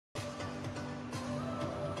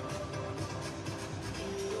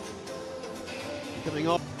coming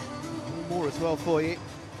off. More as well for you.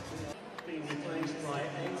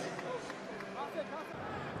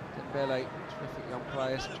 Dembele, terrific young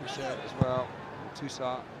player, Toussaint as well.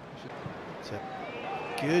 Toussaint. It's a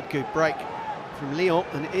good break from Lyon,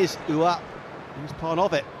 and it is Uap who's part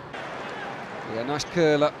of it. Yeah, nice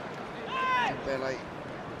curler. Dembele,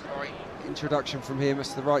 great introduction from him.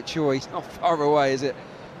 It's the right choice. Not far away, is it?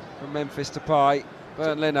 From Memphis to Pai.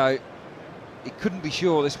 Bernd Leno, he couldn't be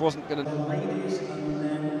sure this wasn't going to. The ladies and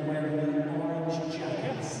men wearing the orange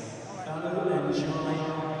jackets, follow and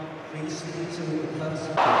shine, facing to the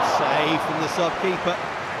person. Save from the sub-keeper.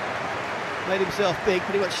 Made himself big,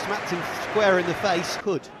 pretty much smacked him square in the face.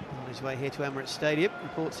 Could on his way here to Emirates Stadium.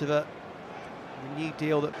 Reports of a renewed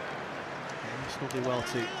deal that Arsenal do well to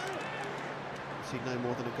see no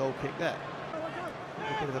more than a goal kick there.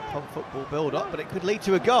 A bit of a pub football build-up, but it could lead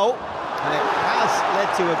to a goal, and it has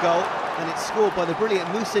led to a goal, and it's scored by the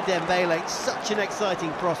brilliant Moussa Dembele. Such an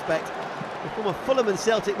exciting prospect. The former Fulham and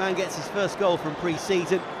Celtic man gets his first goal from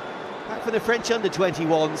pre-season. Back for the French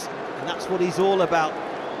under-21s, and that's what he's all about.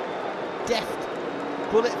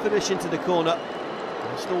 Deft bullet finish into the corner.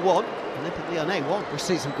 Arsenal 1, Olympique Lyonnais 1. We've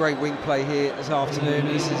seen some great wing play here this afternoon.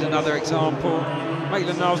 This is another example.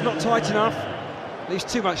 Maitland-Niles not tight enough. Leaves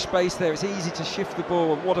too much space there. It's easy to shift the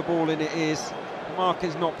ball, and what a ball in it is. The mark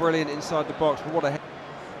is not brilliant inside the box, but what a head.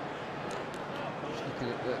 Just looking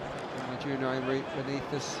at the junior Emery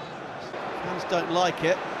beneath us. Fans don't like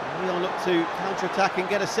it. Lyon look to counter-attack and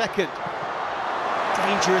get a second.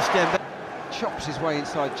 Dangerous Dembele. Chops his way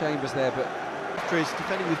inside Chambers there, but After his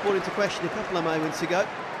defending was brought into question a couple of moments ago.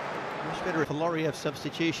 Much better for Lauriev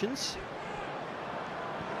substitutions.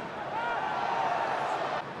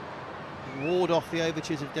 Ward off the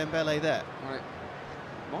overtures of Dembele there. right,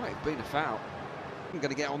 might have been a foul. I'm going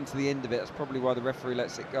to get on to the end of it. That's probably why the referee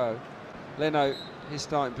lets it go. Leno, his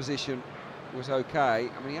starting position was okay.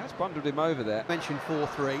 I mean, he has bundled him over there. Mentioned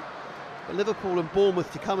 4-3. But Liverpool and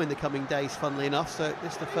Bournemouth to come in the coming days, funnily enough. So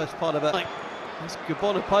this is the first part of it. This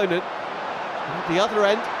Gabon opponent. And at the other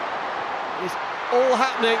end is all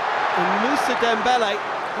happening. And Moussa Dembele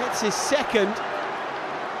gets his second.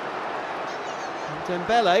 And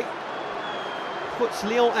Dembele puts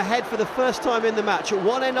Lyon ahead for the first time in the match. At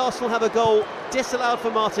one end, Arsenal have a goal disallowed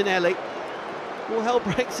for Martinelli. All hell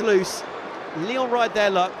breaks loose. Lyon ride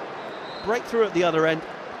their luck. Breakthrough at the other end.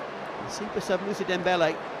 And super sub Moussa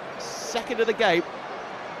Dembele, second of the game.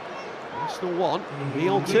 Arsenal 1,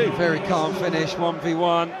 Lyon 2. Very calm finish,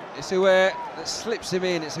 1v1. It's Uwe that slips him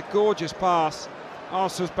in. It's a gorgeous pass.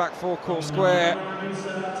 Arsenal's back forecourt square.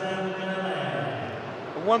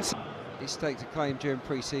 And once he staked a claim during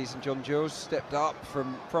pre-season, John Jules stepped up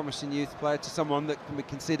from promising youth player to someone that can be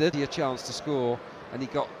considered a chance to score, and he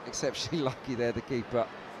got exceptionally lucky there, the keeper.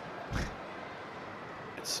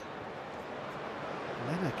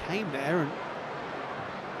 Leno came there and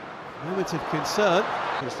moment of concern.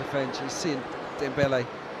 His defence, you've seen Dembele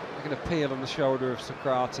making a peel on the shoulder of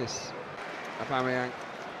Socrates. Aubameyang.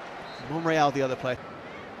 Monreal, the other player.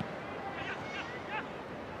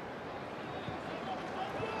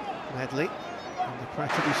 Medley, and the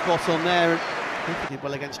pressure be spot on there, and did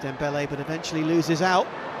well against Dembele, but eventually loses out.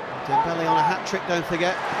 Dembele on a hat-trick, don't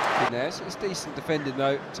forget. In there, so it's decent defending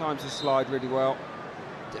though. Times the slide really well.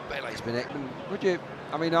 Dembele's been excellent. Would you?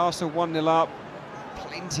 I mean, Arsenal 1-0 up.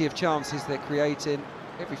 Plenty of chances they're creating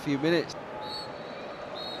every few minutes.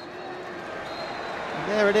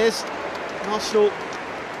 And there it is. Arsenal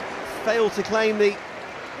failed to claim the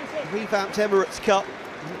revamped Emirates Cup.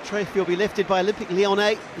 And the trophy will be lifted by Olympique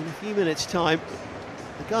Lyonnais in a few minutes' time.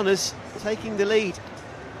 The Gunners taking the lead,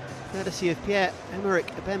 courtesy of Pierre-Emerick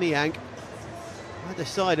Aubameyang. Either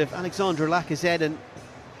side of Alexandre Lacazette and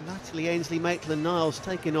latterly Ainsley Maitland-Niles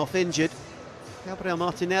taken off injured. Gabriel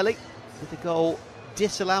Martinelli with the goal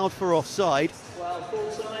disallowed for offside.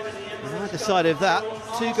 On either side of that,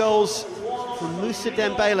 2 goals from Moussa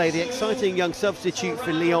Dembele, the exciting young substitute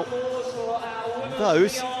for Lyon. And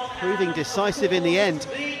those proving decisive in the end.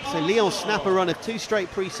 So Lyon snap a run of 2 straight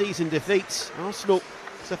pre-season defeats. Arsenal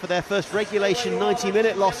suffer their first regulation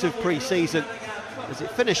 90-minute loss of pre-season. As it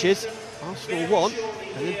finishes, Arsenal 1,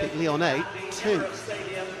 Olympique Lyonnais 2.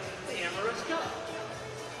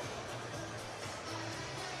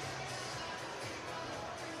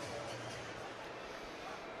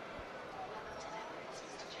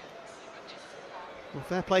 Well,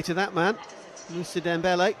 fair play to that man, Moussa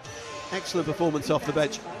Dembele. Excellent performance off the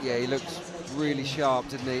bench. Yeah, he looked really sharp,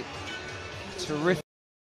 didn't he? Terrific.